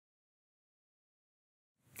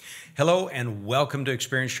Hello and welcome to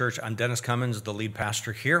Experience Church. I'm Dennis Cummins, the lead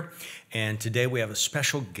pastor here. And today we have a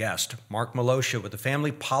special guest, Mark Miloscia with the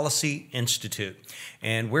Family Policy Institute.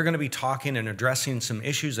 And we're going to be talking and addressing some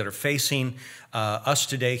issues that are facing us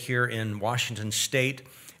today here in Washington State,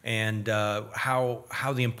 and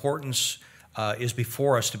how the importance is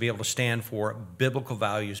before us to be able to stand for biblical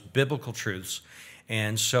values, biblical truths.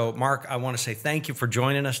 And so, Mark, I want to say thank you for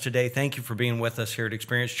joining us today. Thank you for being with us here at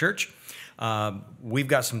Experience Church. We've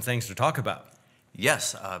got some things to talk about.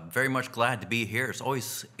 Yes, very much glad to be here. It's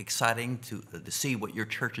always exciting to see what your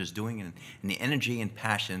church is doing and the energy and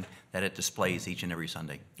passion that it displays each and every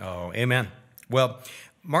Sunday. Oh, amen. Well,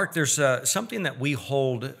 Mark, there's something that we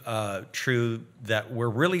hold true that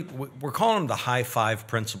we're calling them the high five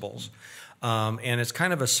principles. And it's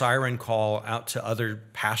kind of a siren call out to other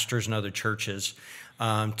pastors and other churches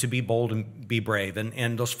to be bold and be brave.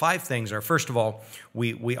 And those five things are, first of all,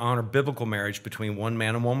 we honor biblical marriage between one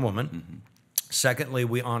man and one woman. Mm-hmm. Secondly,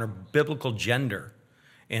 we honor biblical gender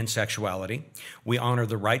and sexuality. We honor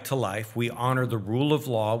the right to life. We honor the rule of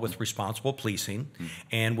law with responsible policing. Mm-hmm.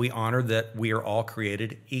 And we honor that we are all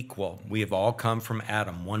created equal. We have all come from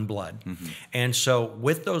Adam, one blood. Mm-hmm. And so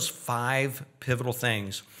with those five pivotal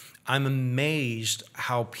things, I'm amazed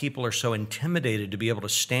how people are so intimidated to be able to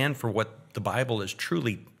stand for what the Bible is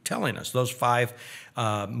truly telling us, those five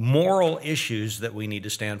moral issues that we need to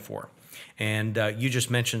stand for. And you just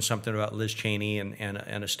mentioned something about Liz Cheney and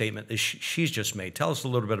a statement that she's just made. Tell us a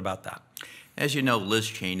little bit about that. As you know, Liz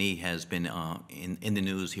Cheney has been in the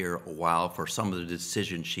news here a while for some of the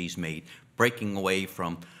decisions she's made, breaking away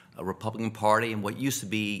from a Republican Party and what used to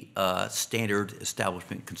be standard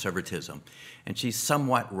establishment conservatism. And she's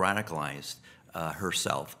somewhat radicalized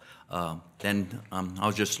herself. Then I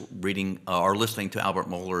was just reading or listening to Albert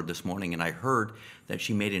Mohler this morning, and I heard that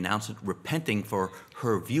she made an announcement repenting for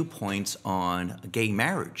her viewpoints on gay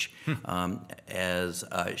marriage, as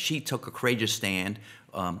she took a courageous stand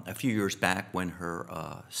a few years back when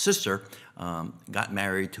her sister got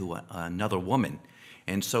married to another woman.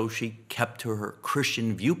 And so she kept to her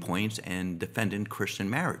Christian viewpoints and defended Christian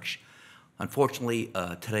marriage. Unfortunately,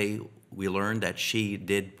 today we learned that she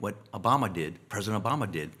did what President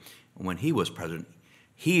Obama did when he was president.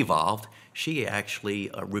 He evolved. She actually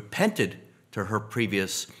repented to her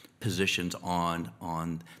previous positions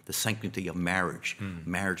on the sanctity of marriage,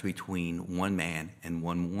 marriage between one man and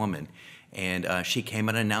one woman. And she came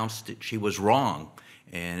and announced that she was wrong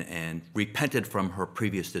and repented from her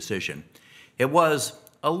previous decision. It was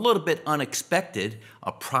a little bit unexpected,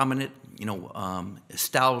 a prominent,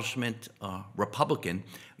 establishment Republican,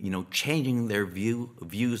 changing their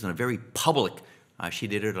views in a very public. She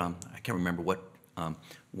did it on, I can't remember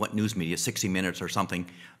what news media, 60 Minutes or something,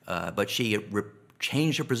 but she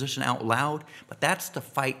changed her position out loud. But that's the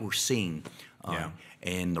fight we're seeing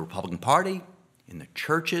in the Republican Party, in the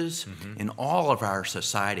churches, in all of our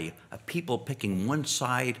society, of people picking one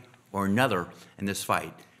side or another in this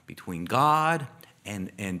fight between God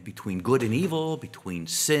and between good and evil, between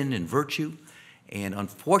sin and virtue. And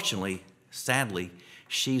unfortunately, sadly,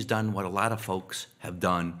 she's done what a lot of folks have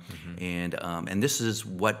done. And this is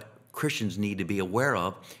what Christians need to be aware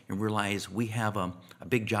of and realize we have a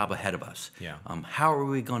big job ahead of us. How are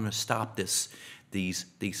we going to stop these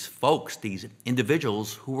folks, these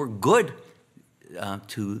individuals who are good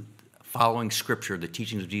to following Scripture, the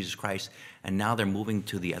teachings of Jesus Christ, and now they're moving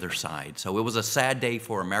to the other side. So it was a sad day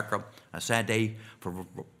for America, a sad day for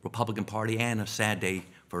the Republican Party, and a sad day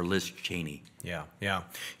for Liz Cheney. Yeah.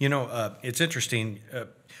 It's interesting.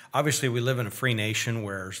 Obviously, we live in a free nation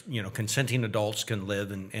where, consenting adults can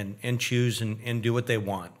live and choose and do what they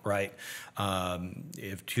want, right?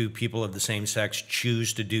 If two people of the same sex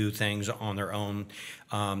choose to do things on their own,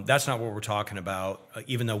 that's not what we're talking about,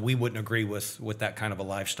 even though we wouldn't agree with that kind of a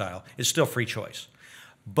lifestyle. It's still free choice.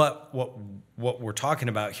 But what we're talking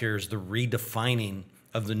about here is the redefining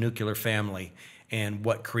of the nuclear family and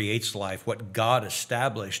what creates life. What God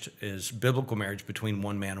established is biblical marriage between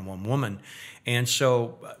one man and one woman. And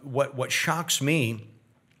so what shocks me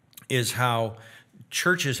is how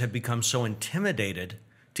churches have become so intimidated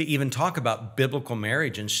to even talk about biblical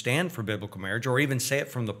marriage and stand for biblical marriage, or even say it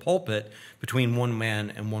from the pulpit between one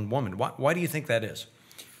man and one woman. Why do you think that is?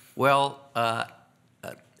 Well,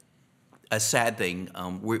 a sad thing.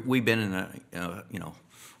 We've been in a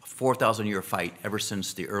 4,000-year fight ever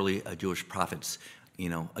since the early Jewish prophets,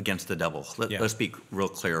 against the devil. Let's be real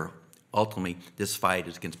clear. Ultimately, this fight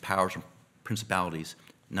is against powers and principalities,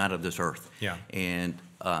 not of this earth.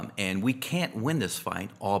 And we can't win this fight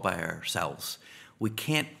all by ourselves. We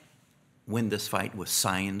can't win this fight with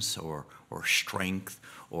science or strength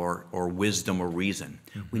or wisdom or reason.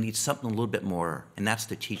 We need something a little bit more, and that's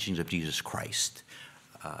the teachings of Jesus Christ.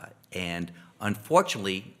 And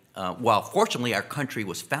unfortunately, fortunately, our country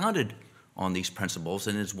was founded on these principles,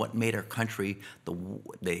 and is what made our country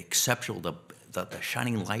the exceptional, the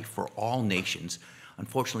shining light for all nations.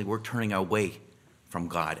 Unfortunately, we're turning our way from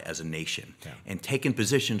God as a nation, and taking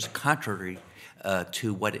positions contrary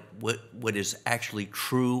to what is actually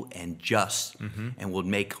true and just, and will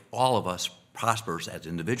make all of us prosperous as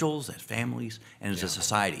individuals, as families, and as a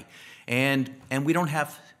society. And we don't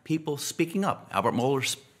have people speaking up. Albert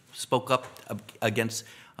Mohler spoke up against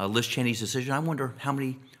Liz Cheney's decision. I wonder how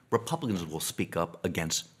many Republicans will speak up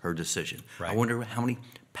against her decision. I wonder how many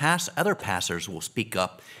other pastors will speak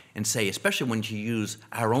up and say, especially when you use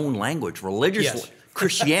our own language, religious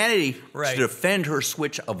Christianity, to defend her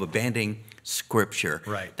switch of abandoning Scripture.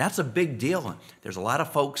 That's a big deal. There's a lot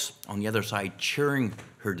of folks on the other side cheering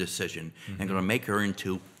her decision and going to make her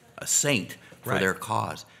into a saint for their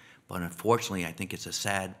cause. But unfortunately, I think it's a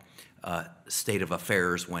sad state of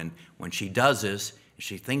affairs when she does this.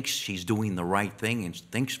 She thinks she's doing the right thing, and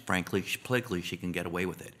thinks, frankly, politically, she can get away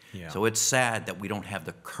with it. So it's sad that we don't have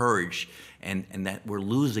the courage, and that we're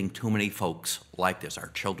losing too many folks like this, our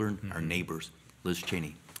children, our neighbors. Liz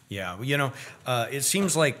Cheney. Yeah, you know, it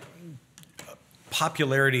seems like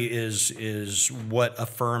popularity is what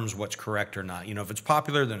affirms what's correct or not. You know, if it's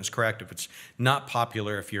popular, then it's correct. If it's not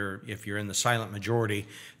popular, if you're in the silent majority,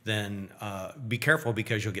 then be careful,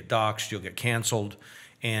 because you'll get doxxed, you'll get canceled,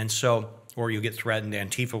 and so, or you'll get threatened.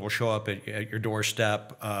 Antifa will show up at your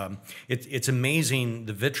doorstep. It's amazing,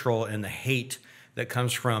 the vitriol and the hate that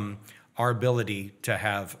comes from our ability to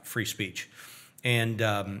have free speech.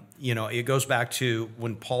 And, you know, it goes back to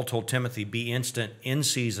when Paul told Timothy, be instant in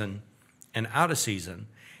season and out of season.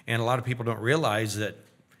 And a lot of people don't realize that,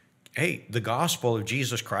 hey, the gospel of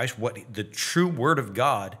Jesus Christ, the true word of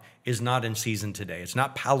God, is not in season today. It's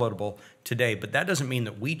not palatable today. But that doesn't mean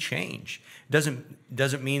that we change. It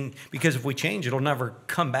doesn't mean, because if we change, it'll never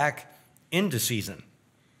come back into season.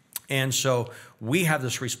 And so we have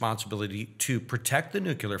this responsibility to protect the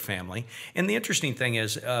nuclear family. And the interesting thing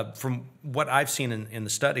is, from what I've seen in the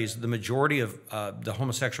studies, the majority of the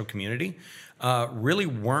homosexual community really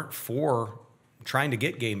weren't for trying to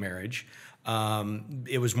get gay marriage.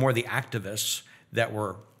 It was more the activists that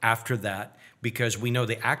were after that, because we know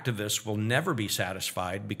the activists will never be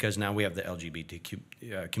satisfied, because now we have the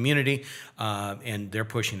LGBTQ community, and they're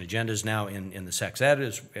pushing agendas now in the sex ed,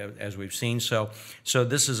 as we've seen. So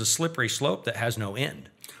this is a slippery slope that has no end.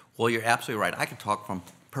 Well, you're absolutely right. I can talk from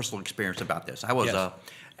personal experience about this. I was,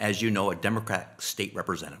 as you know, a Democratic state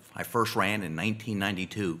representative. I first ran in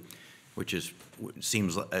 1992, which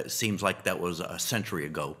seems like that was a century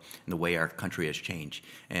ago in the way our country has changed.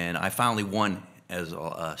 And I finally won as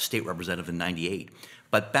a state representative in '98.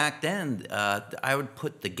 But back then, I would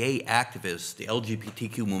put the gay activists, the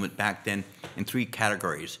LGBTQ movement back then, in three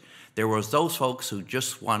categories. There was those folks who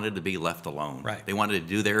just wanted to be left alone. They wanted to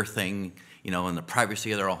do their thing, you know, in the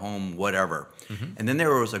privacy of their home, whatever. And then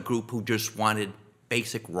there was a group who just wanted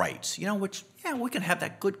basic rights, you know, which, yeah, we can have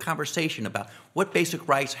that good conversation about what basic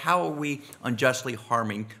rights, how are we unjustly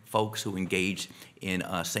harming folks who engage in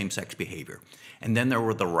same-sex behavior. And then there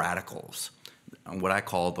were the radicals, what I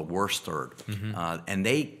call the worst third. And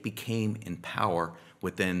they became in power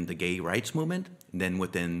within the gay rights movement, then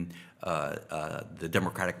within the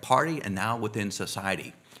Democratic Party, and now within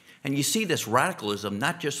society. And you see this radicalism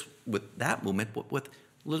not just with that movement, but with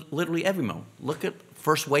literally every movement. Look at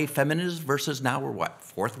first wave feminism versus now we're what?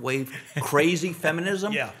 Fourth wave crazy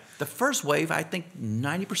feminism? The first wave, I think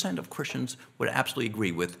 90% of Christians would absolutely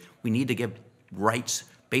agree with. We need to give rights,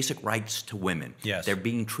 basic rights to women. They're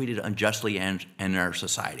being treated unjustly in our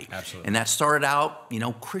society. And that started out, you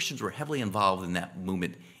know, Christians were heavily involved in that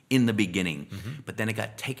movement in the beginning, but then it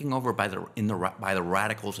got taken over by the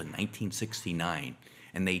radicals in 1969,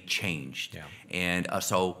 and they changed. And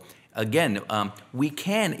so again, we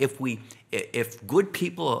can, if good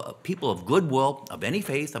people of goodwill, of any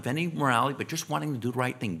faith, of any morality, but just wanting to do the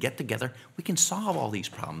right thing, get together, we can solve all these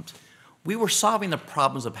problems. We were solving the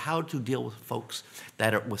problems of how to deal with folks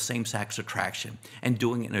that are with same-sex attraction and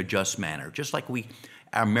doing it in a just manner. Just like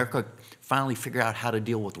America finally figured out how to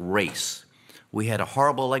deal with race. We had a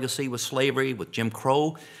horrible legacy with slavery, with Jim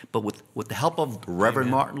Crow, but with the help of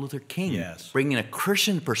Reverend Martin Luther King, bringing a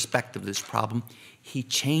Christian perspective to this problem, he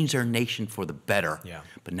changed our nation for the better.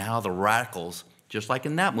 But now the radicals, just like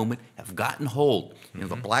in that movement, have gotten hold. You know,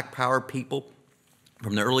 the Black Power people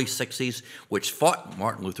from the early 60s, which fought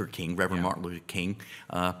Martin Luther King, Reverend Martin Luther King,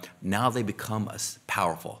 now they become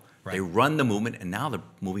powerful. They run the movement, and now they're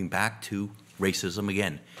moving back to racism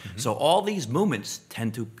again. So all these movements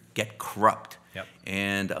tend to get corrupt. Yep.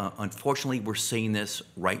 And unfortunately, we're seeing this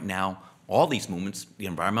right now. All these movements, the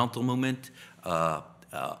environmental movement,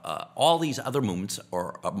 all these other movements,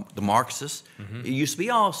 or the Marxists, it used to be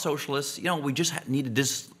all socialists. You know, we just need to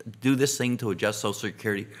do this thing to adjust Social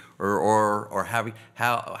Security, or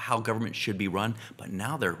how government should be run. But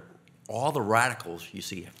now all the radicals you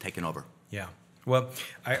see have taken over. Yeah. Well,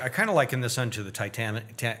 I kind of liken this unto the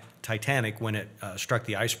Titanic when it struck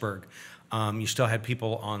the iceberg. You still had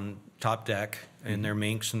people on top deck in their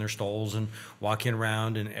minks and their stoles and walking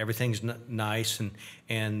around, and everything's nice,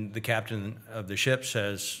 and the captain of the ship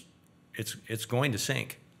says it's going to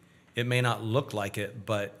sink. It may not look like it,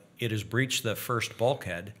 but it has breached the first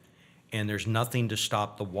bulkhead, and there's nothing to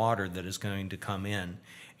stop the water that is going to come in.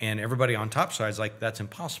 And everybody on top side is like, that's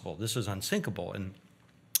impossible. This is unsinkable. And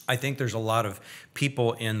I think there's a lot of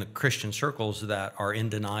people in the Christian circles that are in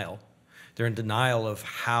denial. They're in denial of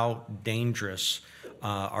how dangerous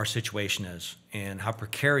our situation is and how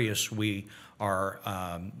precarious we are.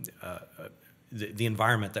 The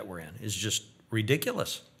environment that we're in is just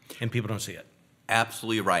ridiculous, and people don't see it.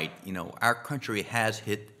 Absolutely right. You know, our country has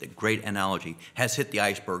hit, the great analogy, has hit the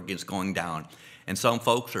iceberg, it's going down. And some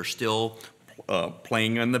folks are still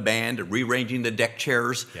playing in the band, rearranging the deck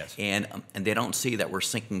chairs, Yes. and they don't see that we're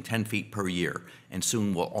sinking 10 feet per year, and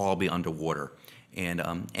soon we'll all be underwater. And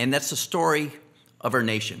that's the story of our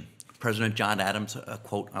nation. President John Adams, a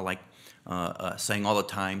quote I like saying all the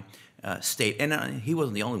time, and he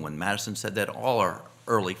wasn't the only one. Madison said that, all our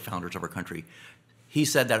early founders of our country. He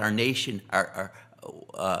said that our nation, our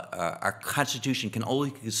Constitution can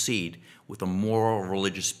only succeed with a moral,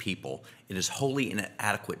 religious people. It is wholly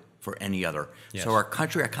inadequate for any other. Yes. So our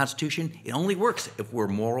country, our Constitution, it only works if we're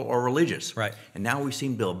moral or religious. Right. And now we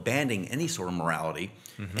seem to be abandoning any sort of morality,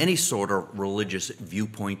 any sort of religious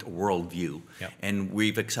viewpoint or worldview. Yep. And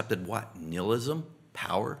we've accepted what? Nihilism,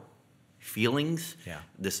 power, feelings,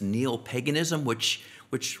 this neo-paganism, which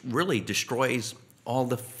really destroys all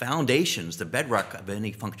the foundations, the bedrock of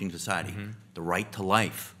any functioning society. The right to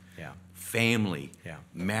life, family,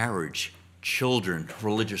 marriage, children,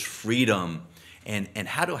 religious freedom, and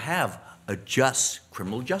how to have a just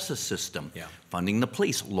criminal justice system, funding the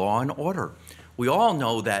police, law and order. We all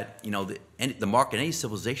know that, you know, the mark in any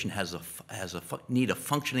civilization has need a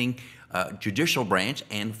functioning judicial branch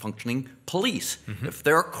and functioning police. If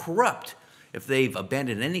they're corrupt, if they've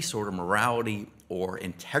abandoned any sort of morality or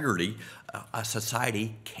integrity, a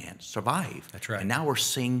society can't survive. That's right. And now we're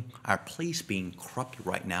seeing our police being corrupted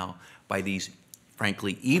right now by these,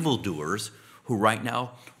 frankly, evildoers who right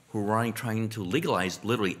now are trying to legalize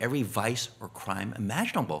literally every vice or crime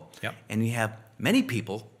imaginable. Yep. And you have many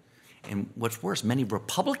people, and what's worse, many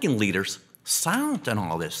Republican leaders silent on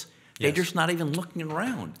all this. They're Yes. just not even looking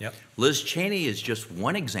around. Yep. Liz Cheney is just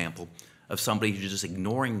one example of somebody who's just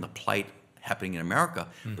ignoring the plight happening in America.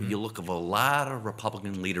 But you look at a lot of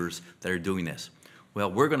Republican leaders that are doing this.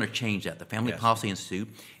 Well, we're going to change that. The Family Policy Institute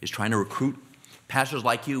is trying to recruit pastors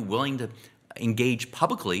like you willing to engage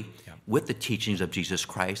publicly with the teachings of Jesus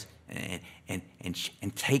Christ and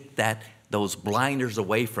take those blinders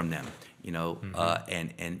away from them, you know,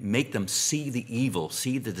 and make them see the evil,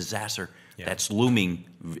 see the disaster that's looming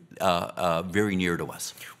very near to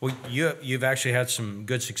us. Well, you've actually had some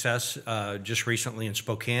good success just recently in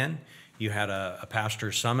Spokane. You had a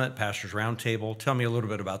pastor's summit, pastor's roundtable. Tell me a little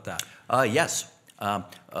bit about that. Yes.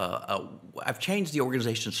 I've changed the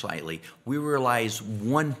organization slightly. We realize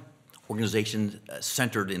one organization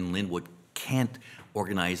centered in Linwood can't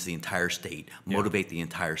organize the entire state, motivate the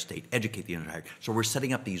entire state, educate the entire. So we're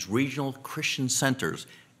setting up these regional Christian centers,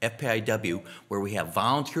 FPIW, where we have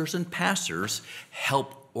volunteers and pastors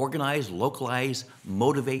help organize, localize,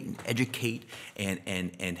 motivate, and educate,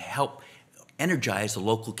 and help energize the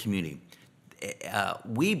local community.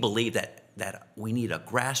 We believe that we need a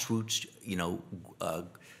grassroots, you know,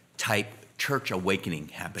 type church awakening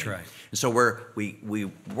happening. That's right. And so we're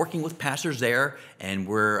working with pastors there, and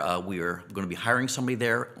we are going to be hiring somebody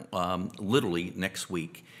there literally next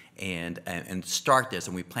week, and start this.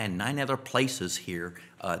 And we plan 9 other places here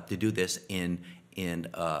to do this in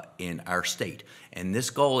our state. And this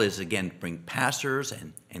goal is, again, to bring pastors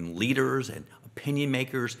and leaders and opinion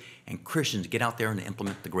makers and Christians to get out there and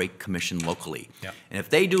implement the Great Commission locally. Yep. And if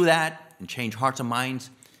they do that and change hearts and minds,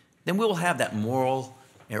 then we will have that moral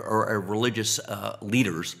or religious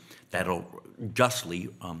leaders that'll justly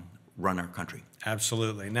run our country.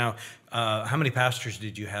 Absolutely. Now, how many pastors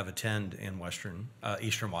did you have attend in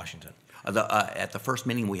Eastern Washington? At the first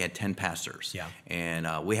meeting, we had 10 pastors. Yeah.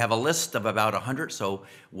 And we have a list of about 100, so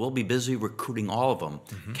we'll be busy recruiting all of them,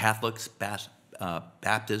 Catholics,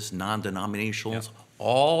 Baptists, non-denominationals,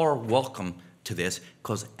 all are welcome to this,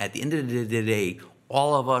 because at the end of the day,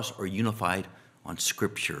 all of us are unified on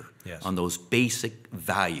Scripture, on those basic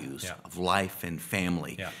values of life and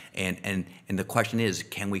family. And the question is,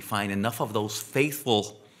 can we find enough of those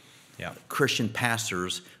faithful Christian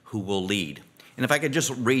pastors who will lead? And if I could just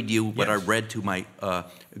read you what I read to my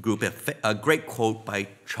group, a great quote by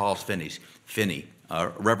Charles Finney,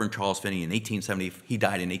 Reverend Charles Finney in 1870. He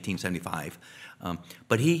died in 1875.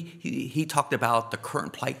 But he talked about the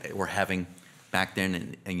current plight that we're having back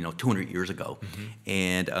then, and 200 years ago,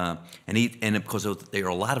 and because there are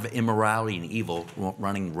a lot of immorality and evil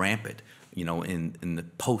running rampant, in the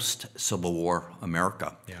post-Civil War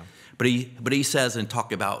America. But he says, and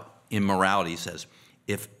talk about immorality, he says,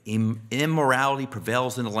 if immorality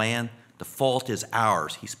prevails in the land, the fault is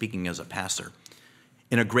ours. He's speaking as a pastor,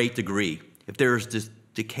 in a great degree. If there is this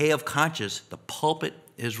decay of conscience, the pulpit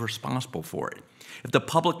is responsible for it. If the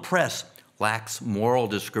public press lacks moral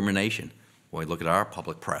discrimination, boy, look at our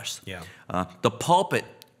public press. The pulpit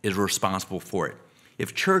is responsible for it.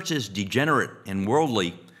 If church is degenerate and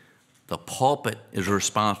worldly, the pulpit is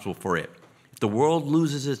responsible for it. If the world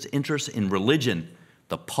loses its interest in religion,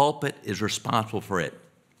 the pulpit is responsible for it.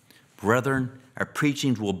 Brethren, our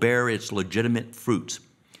preachings will bear its legitimate fruits.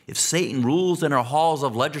 If Satan rules in our halls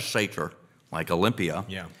of legislature, like Olympia,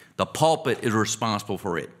 the pulpit is responsible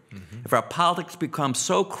for it. If our politics become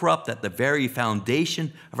so corrupt that the very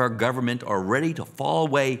foundation of our government are ready to fall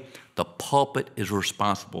away, the pulpit is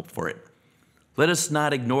responsible for it. Let us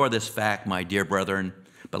not ignore this fact, my dear brethren,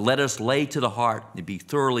 but let us lay to the heart and be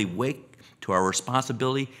thoroughly awake to our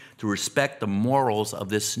responsibility to respect the morals of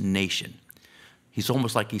this nation. He's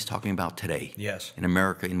almost like he's talking about today in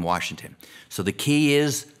America, in Washington. So the key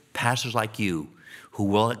is pastors like you who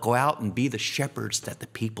will go out and be the shepherds that the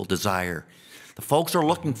people desire. The folks are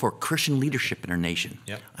looking for Christian leadership in our nation.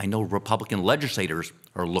 I know Republican legislators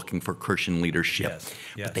are looking for Christian leadership,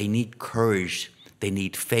 but they need courage, they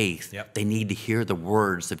need faith, they need to hear the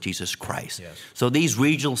words of Jesus Christ. So these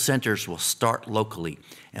regional centers will start locally,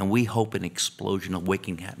 and we hope an explosion of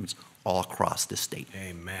waking happens all across the state.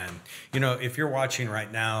 Amen. If you're watching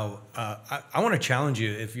right now, I want to challenge you,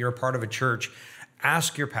 if you're a part of a church,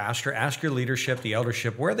 ask your pastor, ask your leadership, the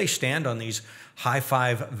eldership, where they stand on these high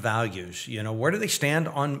five values. Where do they stand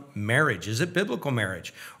on marriage? Is it biblical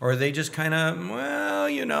marriage? Or are they just kind of,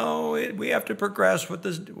 well, we have to progress with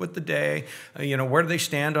the day. Where do they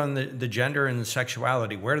stand on the gender and the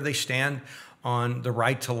sexuality? Where do they stand on the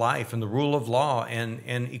right to life and the rule of law and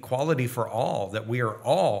equality for all, that we are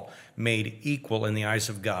all made equal in the eyes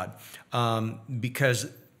of God? Because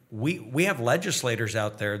we have legislators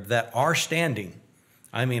out there that are standing.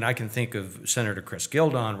 I mean, I can think of Senator Chris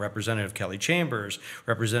Gildon, Representative Kelly Chambers,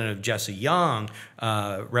 Representative Jesse Young,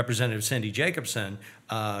 Representative Cindy Jacobson,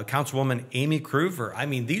 Councilwoman Amy Kruver. I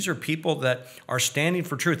mean, these are people that are standing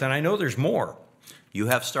for truth, and I know there's more. You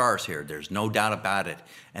have stars here. There's no doubt about it,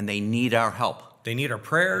 and they need our help. They need our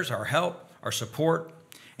prayers, our help, our support.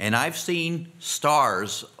 And I've seen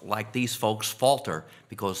stars like these folks falter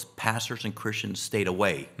because pastors and Christians stayed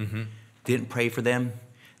away. Didn't pray for them.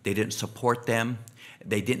 They didn't support them.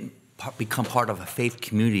 They didn't become part of a faith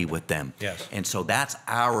community with them. And so that's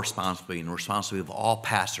our responsibility and the responsibility of all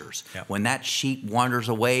pastors. When that sheep wanders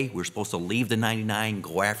away, we're supposed to leave the 99 and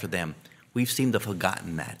go after them. We've seemed to have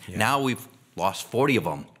forgotten that. Now we've lost 40 of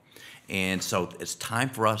them. And so it's time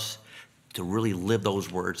for us to really live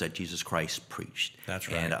those words that Jesus Christ preached. That's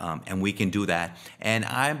right. And we can do that. And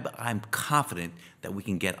I'm confident that we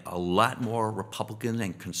can get a lot more Republicans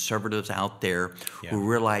and conservatives out there who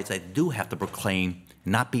realize they do have to proclaim,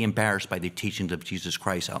 not be embarrassed by the teachings of Jesus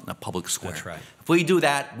Christ out in the public square. That's right. If we do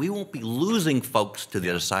that, we won't be losing folks to the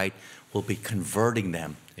other side. We'll be converting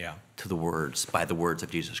them to the words, by the words of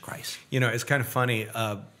Jesus Christ. It's kind of funny.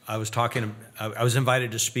 I was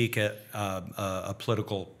invited to speak at a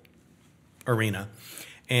political arena,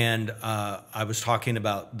 and I was talking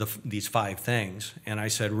about these 5 things, and I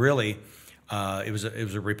said, really, it was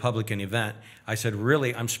a Republican event. I said,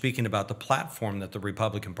 really, I'm speaking about the platform that the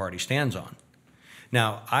Republican Party stands on.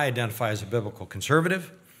 Now, I identify as a biblical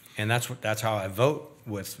conservative, and that's how I vote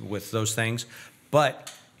with those things.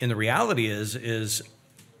 But in the reality is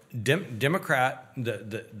Democrat,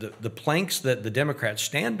 the planks that the Democrats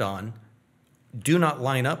stand on do not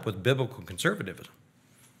line up with biblical conservatism.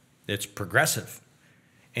 It's progressive.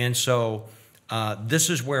 And so this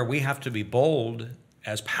is where we have to be bold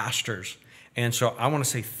as pastors. And so I want to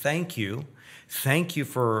say thank you. Thank you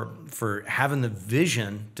for having the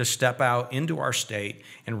vision to step out into our state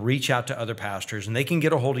and reach out to other pastors. And they can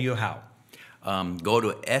get a hold of you how? Go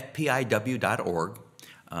to fpiw.org.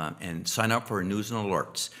 and sign up for news and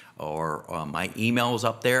alerts. Or my email is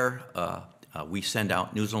up there. We send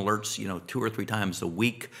out news and alerts, 2 or 3 times a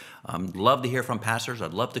week. Love to hear from pastors.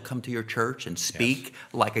 I'd love to come to your church and speak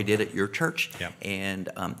like I did at your church, and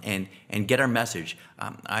get our message.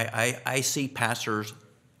 I see pastors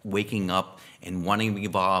waking up and wanting to be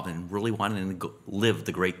involved and really wanting to live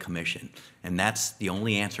the Great Commission, and that's the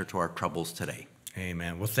only answer to our troubles today.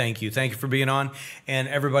 Amen. Well, thank you. Thank you for being on. And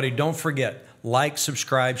everybody, don't forget, like,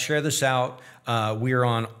 subscribe, share this out. We are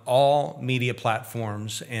on all media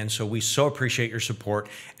platforms, and so we so appreciate your support,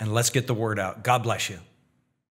 and let's get the word out. God bless you.